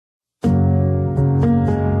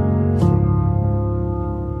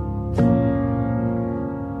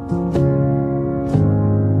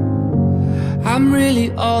I'm really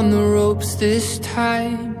on the ropes this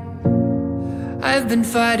time. I've been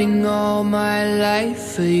fighting all my life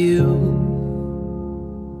for you.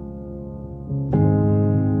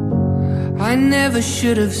 I never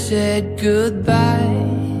should have said goodbye,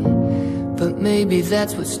 but maybe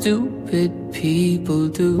that's what stupid people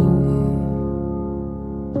do.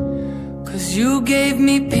 'Cause you gave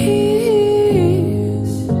me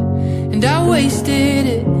peace, and I wasted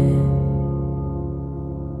it.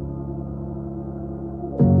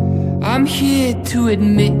 I'm here to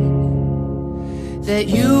admit that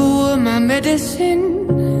you were my medicine.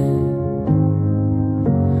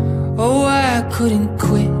 Oh, I couldn't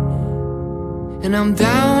quit, and I'm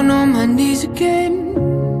down on my knees again,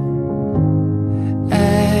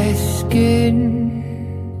 asking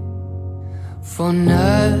for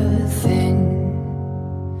nothing.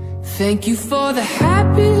 Thank you for the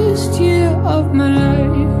happiest year of my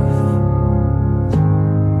life.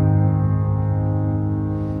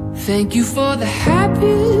 Thank you for the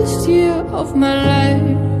happiest year of my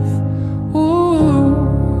life. Ooh.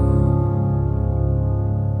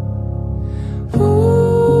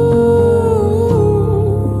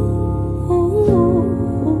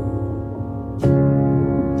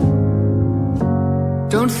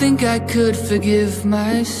 Don't think I could forgive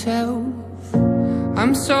myself.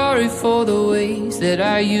 I'm sorry for the ways that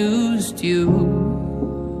I used you.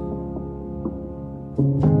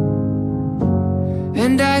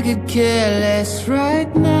 And I could care less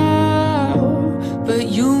right now, but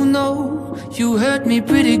you know you hurt me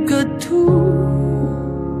pretty good too.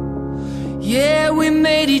 Yeah, we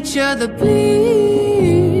made each other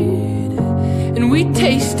bleed, and we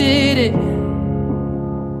tasted it.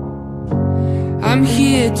 I'm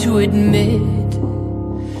here to admit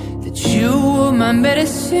that you were my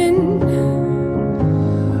medicine.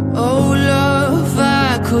 Oh love,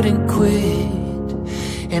 I couldn't quit,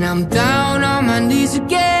 and I'm down on my knees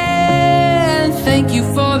again. Thank you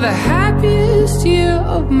for the happiest year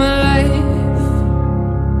of my life.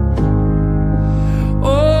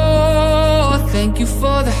 Oh, thank you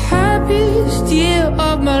for the happiest year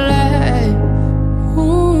of my life.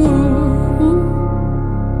 Ooh.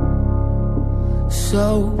 So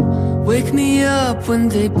wake me up when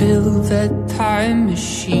they build that time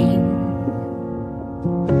machine.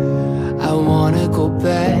 I wanna go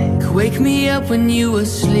back. Wake me up when you were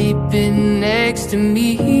sleeping next to me.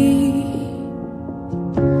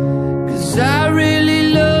 'Cause I really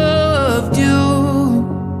loved you.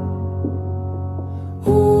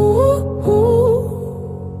 Ooh, ooh.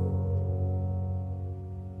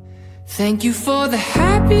 Thank you for the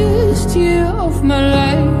happiest year of my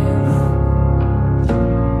life.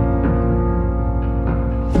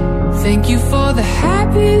 Thank you for the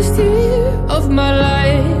happiest year of my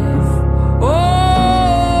life. Oh,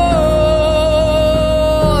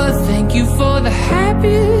 thank you for the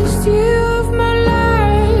happiest year of my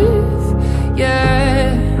life. Yeah.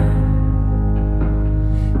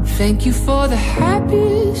 Thank you for the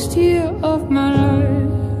happiest year of my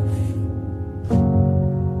life.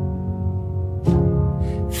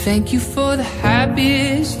 Thank you for the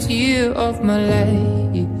happiest year of my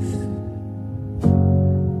life.